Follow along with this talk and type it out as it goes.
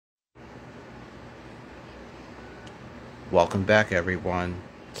Welcome back, everyone,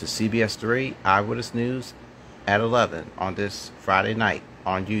 to CBS 3 Eyewitness News at 11 on this Friday night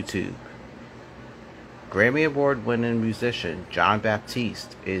on YouTube. Grammy Award winning musician Jon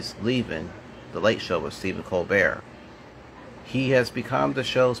Batiste is leaving The Late Show with Stephen Colbert. He has become the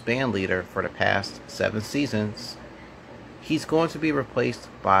show's band leader for the past 7 seasons. He's going to be replaced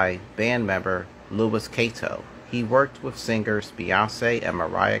by band member Louis Cato. He worked with singers Beyonce and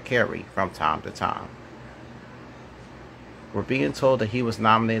Mariah Carey from time to time. We're being told that he was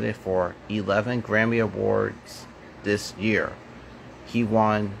nominated for 11 Grammy Awards this year. He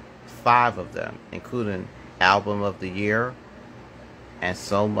won 5 of them, including Album of the Year and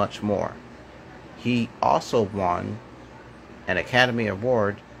so much more. He also won an Academy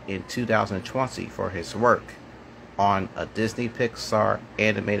Award in 2020 for his work on a Disney Pixar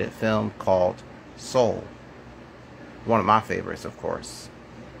animated film called Soul. One of my favorites, of course.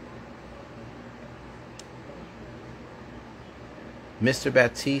 Mr.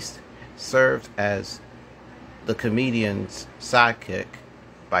 Batiste served as the comedian's sidekick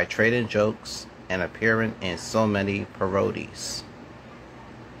by trading jokes and appearing in so many parodies.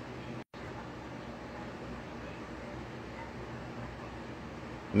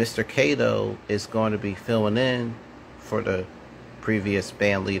 Mr. Cato is going to be filling in for the previous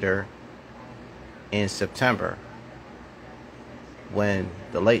band leader in September, when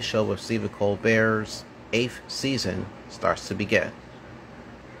The Late Show with Stephen Colbert's 8th season starts to begin.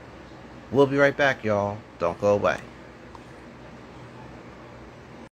 We'll be right back, y'all. Don't go away.